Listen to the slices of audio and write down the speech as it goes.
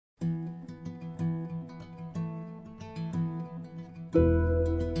How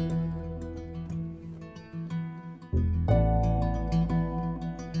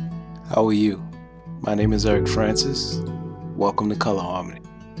are you? My name is Eric Francis. Welcome to Color Harmony.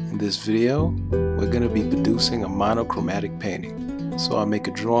 In this video, we're going to be producing a monochromatic painting. So I make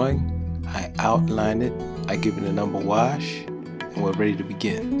a drawing, I outline it, I give it a number wash, and we're ready to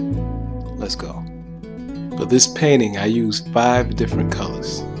begin. Let's go. For this painting, I used 5 different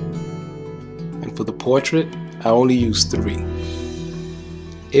colors. And for the portrait, I only used 3.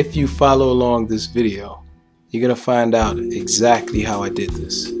 If you follow along this video, you're going to find out exactly how I did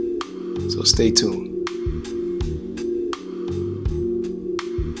this. So stay tuned.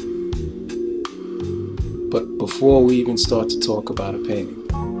 But before we even start to talk about a painting,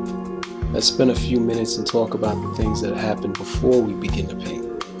 let's spend a few minutes and talk about the things that happen before we begin to paint.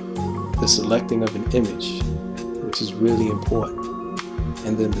 The selecting of an image, which is really important,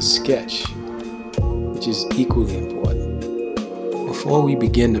 and then the sketch, which is equally important. Before we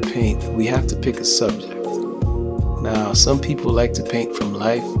begin to paint, we have to pick a subject. Now, some people like to paint from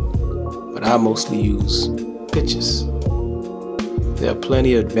life, but I mostly use pictures. There are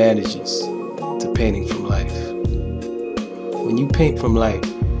plenty of advantages to painting from life. When you paint from life,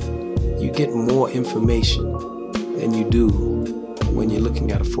 you get more information than you do when you're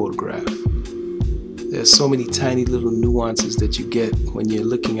looking at a photograph. There's so many tiny little nuances that you get when you're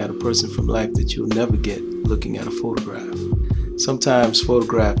looking at a person from life that you'll never get looking at a photograph. Sometimes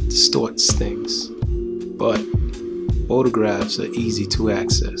photograph distorts things, but photographs are easy to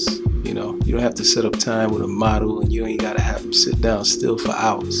access. You know, you don't have to set up time with a model, and you ain't gotta have them sit down still for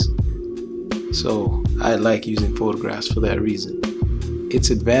hours. So I like using photographs for that reason.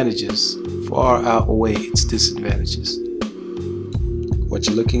 Its advantages far outweigh its disadvantages. What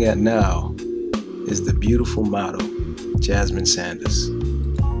you're looking at now is the beautiful model, Jasmine Sanders.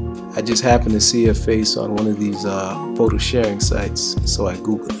 I just happened to see her face on one of these photo sharing sites, so I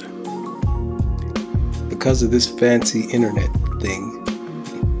Googled her. Because of this fancy internet thing,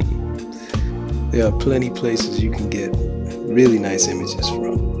 there are plenty places you can get really nice images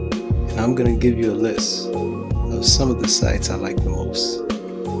from. And I'm going to give you a list of some of the sites I like the most.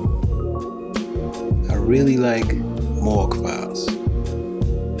 I really like Morgue Files.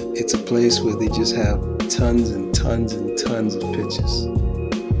 It's a place where they just have tons and tons and tons of pictures.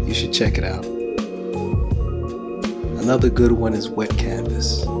 You should check it out. Another good one is Wet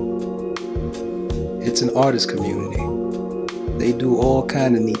Canvas. It's an artist community. They do all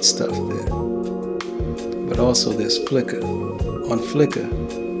kind of neat stuff there. But also there's Flickr. On Flickr,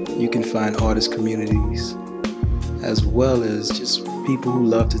 you can find artist communities as well as just people who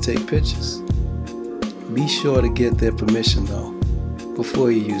love to take pictures. Be sure to get their permission though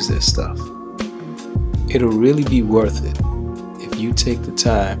before you use their stuff. It'll really be worth it if you take the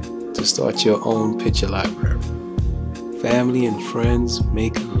time to start your own picture library. Family and friends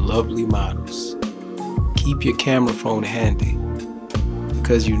make lovely models. Keep your camera phone handy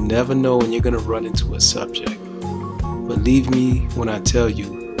because you never know when you're going to run into a subject. Believe me when I tell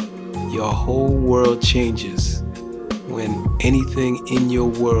you, your whole world changes when anything in your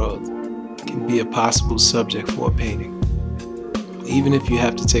world can be a possible subject for a painting. Even if you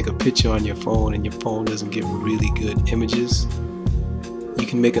have to take a picture on your phone and your phone doesn't give really good images, you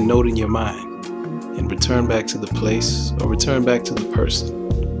can make a note in your mind and return back to the place or return back to the person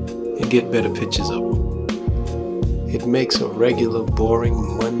and get better pictures of them. It makes a regular,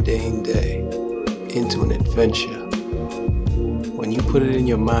 boring, mundane day into an adventure when you put it in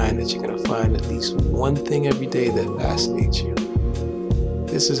your mind that you're going to find at least one thing every day that fascinates you.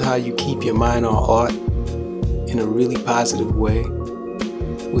 This is how you keep your mind on art in a really positive way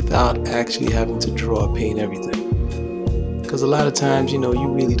without actually having to draw or paint everything. Because a lot of times, you know, you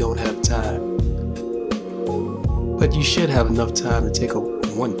really don't have time. But you should have enough time to take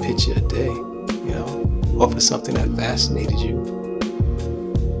one picture a day, you know, or for something that fascinated you.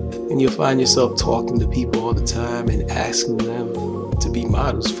 And you'll find yourself talking to people all the time and asking them to be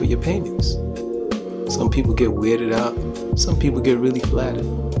models for your paintings. Some people get weirded out, some people get really flattered.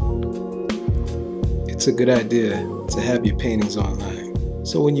 It's a good idea to have your paintings online,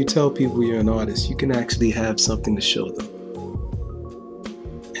 so when you tell people you're an artist, you can actually have something to show them.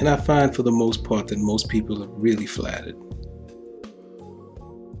 And I find for the most part that most people are really flattered.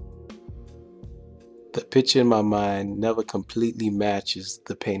 The picture in my mind never completely matches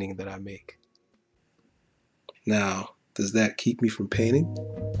the painting that I make. Now, does that keep me from painting?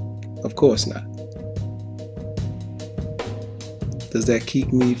 Of course not. Does that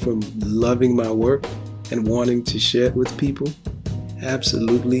keep me from loving my work and wanting to share it with people?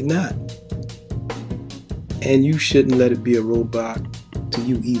 Absolutely not. And you shouldn't let it be a roadblock to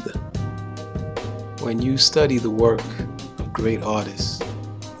you either. When you study the work of great artists,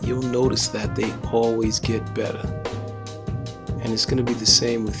 you'll notice that they always get better. And it's going to be the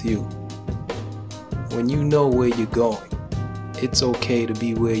same with you. When you know where you're going, it's okay to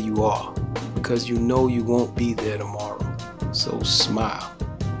be where you are, because you know you won't be there tomorrow. So smile.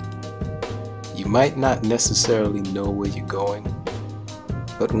 You might not necessarily know where you're going,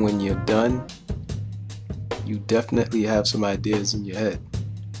 but when you're done, you definitely have some ideas in your head.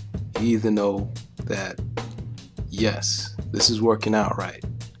 You either know that, yes, this is working out right,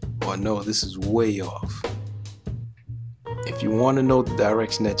 or no, this is way off. If you want to know the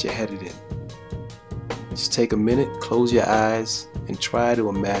direction that you're headed in, just take a minute, close your eyes, and try to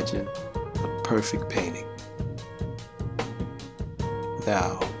imagine a perfect painting.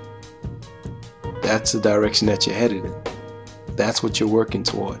 Now, that's the direction that you're headed in. That's what you're working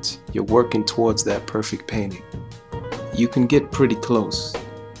towards. You're working towards that perfect painting. You can get pretty close,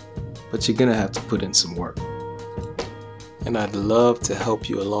 but you're gonna have to put in some work. And I'd love to help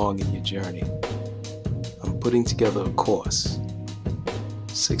you along in your journey. I'm putting together a course,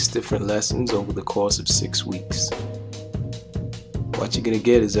 6 different lessons over the course of 6 weeks. What you're gonna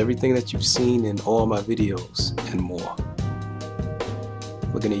get is everything that you've seen in all my videos and more.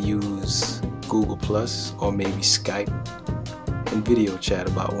 We're gonna use Google Plus or maybe Skype and video chat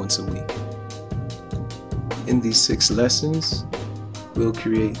about once a week. In these 6 lessons, we'll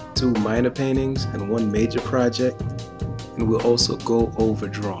create 2 minor paintings and 1 major project, and we'll also go over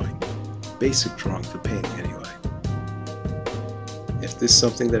drawing, basic drawing for painting anyway. If this is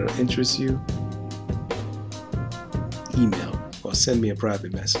something that will interest you, email or send me a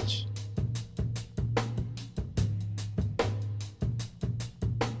private message.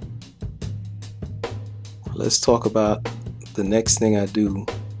 Let's talk about the next thing I do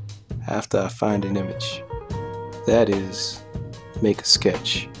after I find an image. That is, make a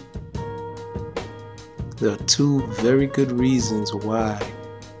sketch. There are 2 very good reasons why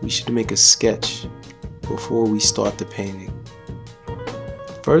we should make a sketch before we start the painting.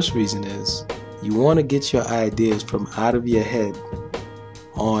 The first reason is you want to get your ideas from out of your head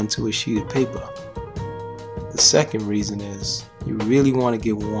onto a sheet of paper. The second reason is you really want to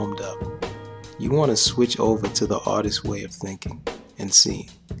get warmed up. You want to switch over to the artist's way of thinking and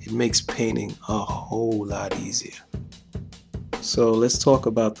seeing. It makes painting a whole lot easier. So let's talk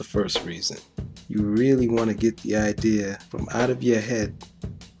about the first reason. You really want to get the idea from out of your head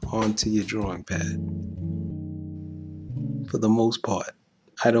onto your drawing pad. For the most part,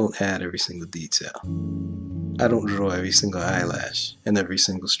 I don't add every single detail. I don't draw every single eyelash and every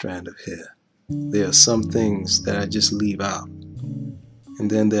single strand of hair. There are some things that I just leave out. And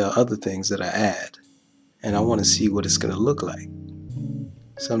then there are other things that I add, and I want to see what it's going to look like.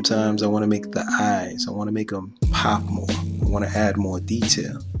 Sometimes I want to make the eyes, I want to make them pop more. I want to add more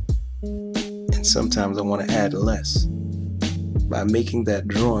detail. And sometimes I want to add less. By making that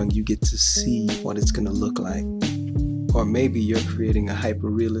drawing, you get to see what it's going to look like. Or maybe you're creating a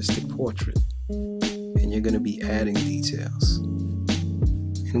hyper-realistic portrait, and you're going to be adding details.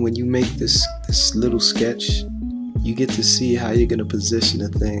 And when you make this little sketch, you get to see how you're going to position a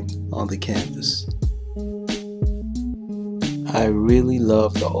thing on the canvas. I really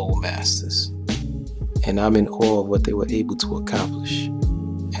love the old masters, and I'm in awe of what they were able to accomplish.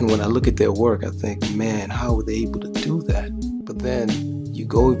 And when I look at their work, I think, man, how were they able to do that? But then you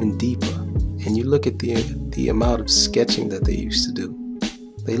go even deeper, and you look at the amount of sketching that they used to do.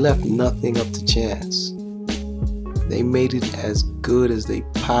 They left nothing up to chance. They made it as good as they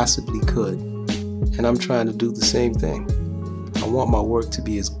possibly could. And I'm trying to do the same thing. I want my work to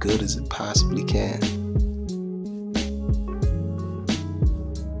be as good as it possibly can.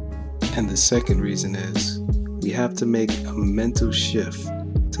 And the second reason is we have to make a mental shift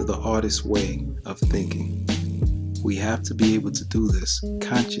to the artist's way of thinking. We have to be able to do this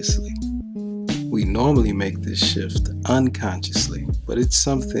consciously. We normally make this shift unconsciously, but it's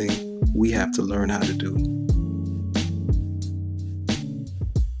something we have to learn how to do.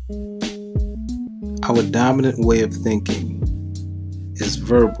 Our dominant way of thinking is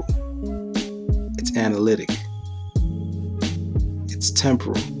verbal, it's analytic, it's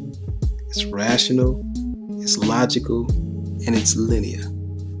temporal, it's rational, it's logical, and it's linear.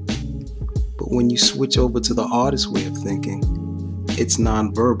 But when you switch over to the artist's way of thinking, it's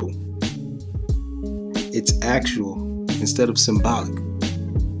nonverbal, it's actual instead of symbolic,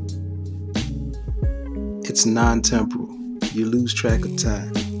 it's non-temporal, you lose track of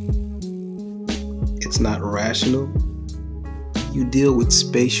time. It's not rational. You deal with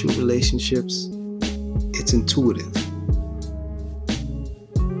spatial relationships. It's intuitive.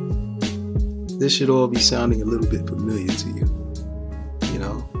 This should all be sounding a little bit familiar to you, you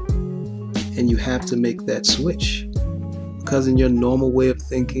know? And you have to make that switch. Because in your normal way of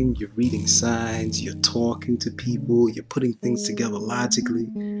thinking, you're reading signs, you're talking to people, you're putting things together logically.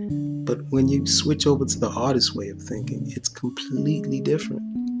 But when you switch over to the artist way of thinking, it's completely different.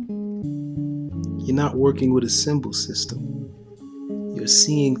 You're not working with a symbol system. You're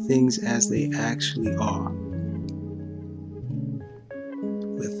seeing things as they actually are.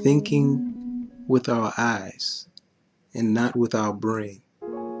 We're thinking with our eyes and not with our brain.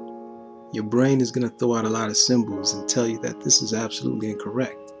 Your brain is going to throw out a lot of symbols and tell you that this is absolutely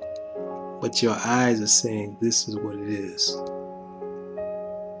incorrect. But your eyes are saying this is what it is.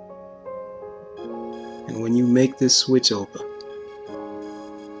 And when you make this switch over,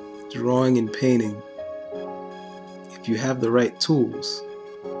 drawing and painting, if you have the right tools,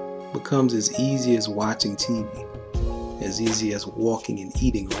 becomes as easy as watching TV, as easy as walking and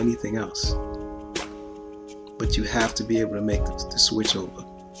eating or anything else. But you have to be able to make the switch over.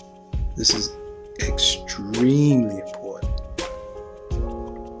 This is extremely important.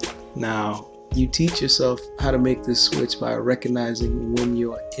 Now, you teach yourself how to make this switch by recognizing when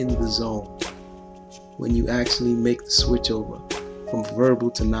you're in the zone, when you actually make the switch over from verbal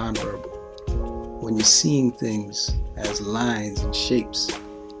to nonverbal, when you're seeing things as lines and shapes,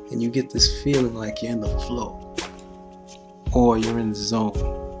 and you get this feeling like you're in the flow, or you're in the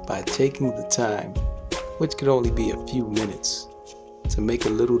zone, by taking the time, which could only be a few minutes, to make a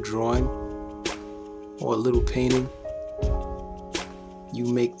little drawing or a little painting. You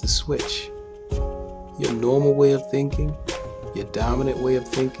make the switch. Your normal way of thinking, your dominant way of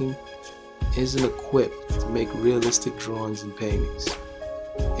thinking, isn't equipped to make realistic drawings and paintings.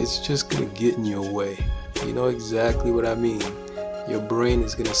 It's just gonna get in your way. You know exactly what I mean. Your brain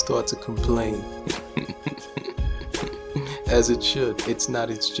is gonna start to complain. As it should. It's not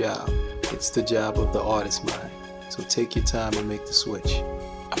its job. It's the job of the artist's mind. So take your time and make the switch.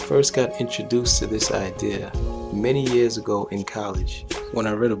 I first got introduced to this idea many years ago in college when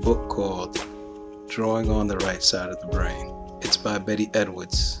I read a book called Drawing on the Right Side of the Brain. It's by Betty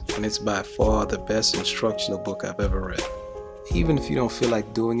Edwards, and it's by far the best instructional book I've ever read. Even if you don't feel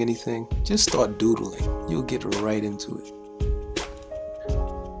like doing anything, just start doodling. You'll get right into it.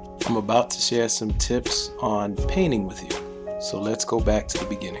 I'm about to share some tips on painting with you. So let's go back to the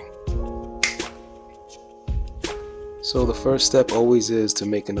beginning. So the first step always is to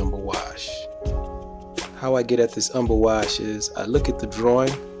make an umber wash. How I get at this umber wash is I look at the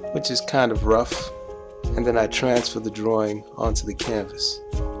drawing, which is kind of rough, and then I transfer the drawing onto the canvas.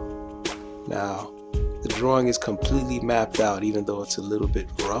 Now, the drawing is completely mapped out even though it's a little bit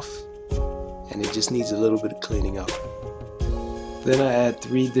rough, and it just needs a little bit of cleaning up. Then I add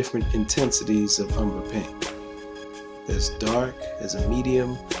 3 different intensities of umber paint. There's dark, there's a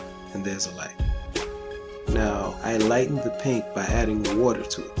medium, and there's a light. Now, I lighten the paint by adding water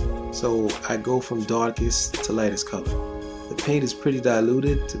to it. So I go from darkest to lightest color. The paint is pretty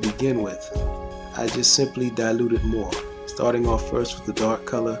diluted to begin with. I just simply dilute it more, starting off first with the dark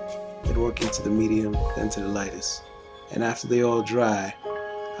color, then working to the medium, then to the lightest. And after they all dry,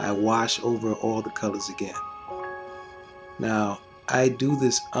 I wash over all the colors again. Now, I do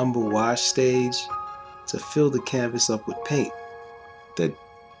this umber wash stage to fill the canvas up with paint.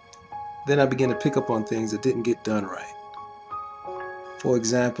 Then I begin to pick up on things that didn't get done right. For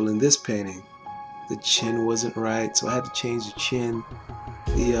example, in this painting, the chin wasn't right, so I had to change the chin.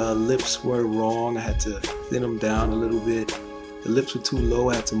 The lips were wrong, I had to thin them down a little bit. The lips were too low,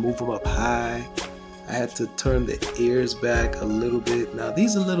 I had to move them up high. I had to turn the ears back a little bit. Now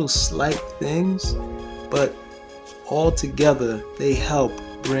these are little slight things, but all together they help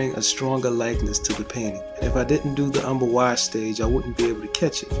bring a stronger likeness to the painting. And if I didn't do the umber wash stage, I wouldn't be able to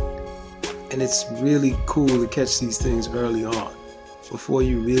catch it. And it's really cool to catch these things early on, before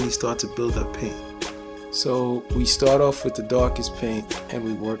you really start to build up paint. So we start off with the darkest paint and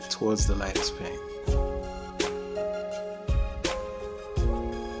we work towards the lightest paint.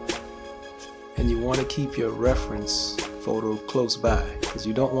 And you want to keep your reference photo close by, because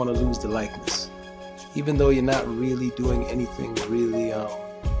you don't want to lose the likeness. Even though you're not really doing anything really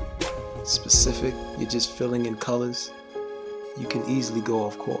specific, you're just filling in colors, you can easily go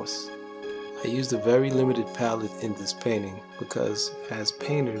off course. I used a very limited palette in this painting because as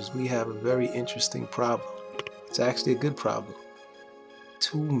painters we have a very interesting problem. It's actually a good problem.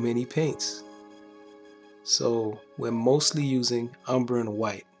 Too many paints. So we're mostly using umber and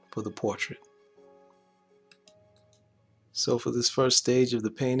white for the portrait. So for this first stage of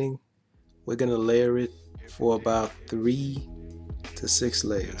the painting, we're going to layer it for about 3 to 6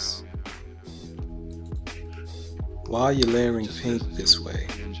 layers. While you're layering paint this way,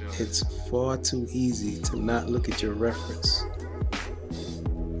 it's far too easy to not look at your reference.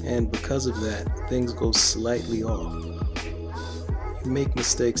 And because of that, things go slightly off. You make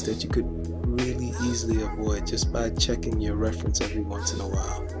mistakes that you could really easily avoid just by checking your reference every once in a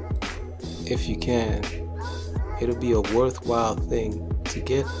while. If you can, it'll be a worthwhile thing to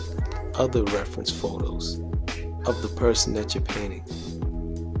get other reference photos of the person that you're painting.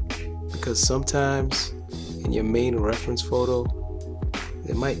 Because sometimes in your main reference photo,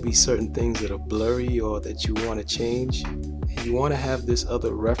 there might be certain things that are blurry or that you want to change, and you want to have this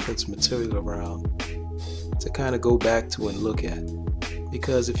other reference material around to kind of go back to and look at.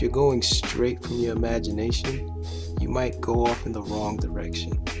 Because if you're going straight from your imagination, you might go off in the wrong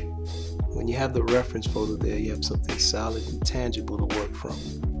direction. When you have the reference photo there, you have something solid and tangible to work from.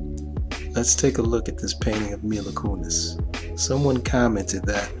 Let's take a look at this painting of Mila Kunis. Someone commented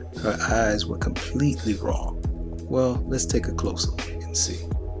that her eyes were completely wrong. Well, let's take a closer look and see.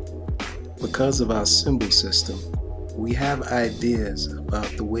 Because of our symbol system, we have ideas about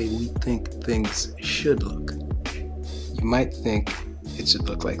the way we think things should look. You might think it should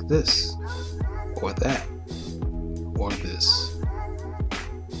look like this, or that, or this,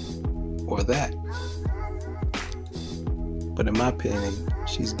 or that. But in my painting,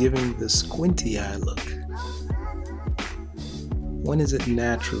 she's giving the squinty eye look. When is it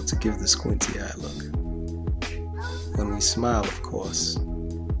natural to give the squinty eye look? When we smile, of course.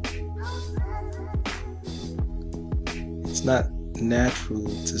 It's not natural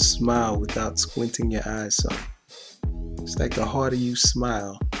to smile without squinting your eyes some. It's like the harder you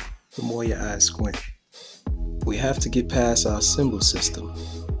smile, the more your eyes squint. We have to get past our symbol system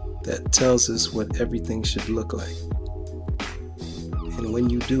that tells us what everything should look like. And when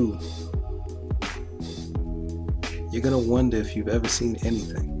you do, you're gonna wonder if you've ever seen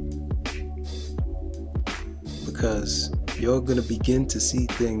anything. Because you're gonna begin to see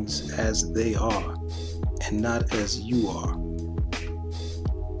things as they are and not as you are.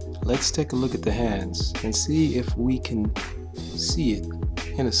 Let's take a look at the hands and see if we can see it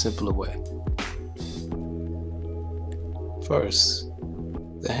in a simpler way. First,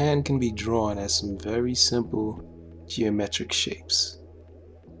 the hand can be drawn as some very simple geometric shapes.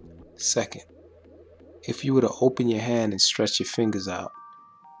 Second, if you were to open your hand and stretch your fingers out,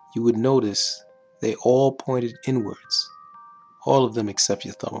 you would notice they all pointed inwards. All of them except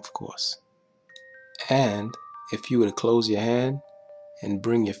your thumb, of course. And if you were to close your hand and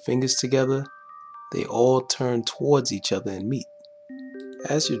bring your fingers together, they all turn towards each other and meet.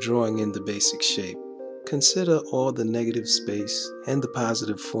 As you're drawing in the basic shape, consider all the negative space and the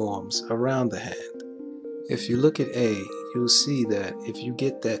positive forms around the hand. If you look at A, you'll see that if you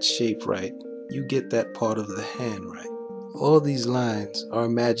get that shape right, you get that part of the hand right. All these lines are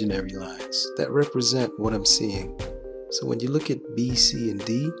imaginary lines that represent what I'm seeing. So when you look at B, C, and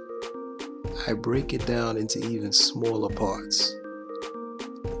D, I break it down into even smaller parts.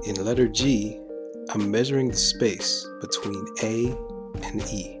 In letter G, I'm measuring the space between A and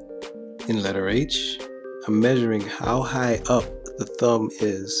E. In letter H, I'm measuring how high up the thumb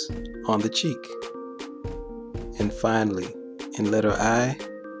is on the cheek. And finally, in letter I,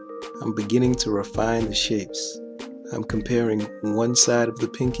 I'm beginning to refine the shapes. I'm comparing one side of the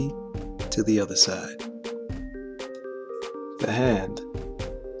pinky to the other side. The hand,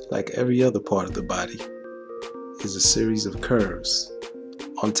 like every other part of the body, is a series of curves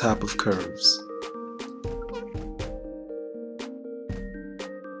on top of curves.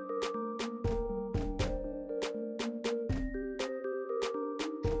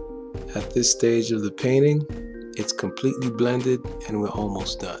 At this stage of the painting, it's completely blended and we're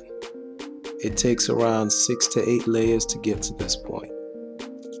almost done. It takes around 6 to 8 layers to get to this point.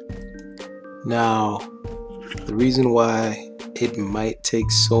 Now, the reason why it might take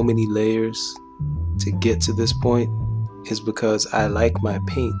so many layers to get to this point is because I like my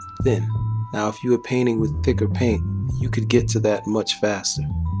paint thin. Now, if you were painting with thicker paint, you could get to that much faster.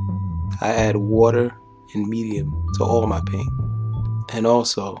 I add water and medium to all my paint. And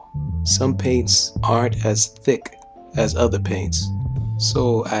also, some paints aren't as thick as other paints,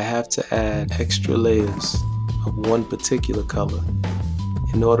 so I have to add extra layers of one particular color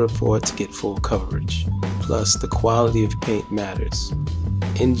in order for it to get full coverage. Plus, the quality of paint matters.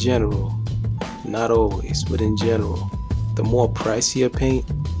 In general, not always, but in general, the more pricier paint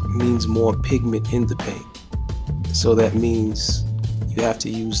means more pigment in the paint. So that means you have to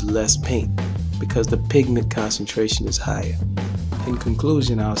use less paint because the pigment concentration is higher. In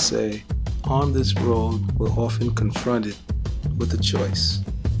conclusion, I'll say, on this road, we're often confronted with a choice.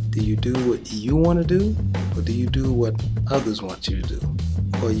 Do you do what you want to do, or do you do what others want you to do?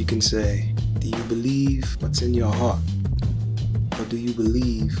 Or you can say, do you believe what's in your heart, or do you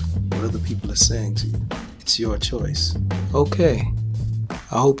believe what other people are saying to you? It's your choice. Okay,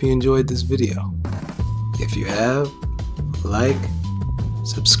 I hope you enjoyed this video. If you have, like,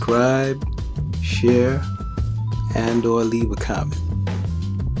 subscribe, share, and or leave a comment.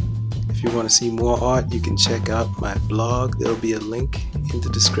 If you want to see more art, you can check out my blog. There'll be a link in the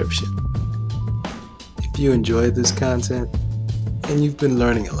description. If you enjoyed this content and you've been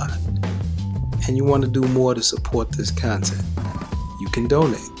learning a lot and you want to do more to support this content, you can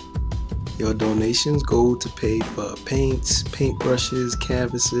donate. Your donations go to pay for paints, paintbrushes,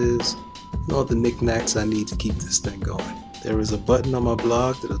 canvases, and all the knickknacks I need to keep this thing going. There is a button on my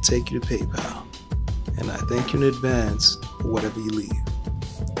blog that'll take you to PayPal, and I thank you in advance for whatever you leave.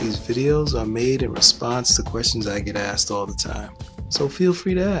 These videos are made in response to questions I get asked all the time, so feel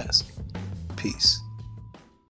free to ask. Peace.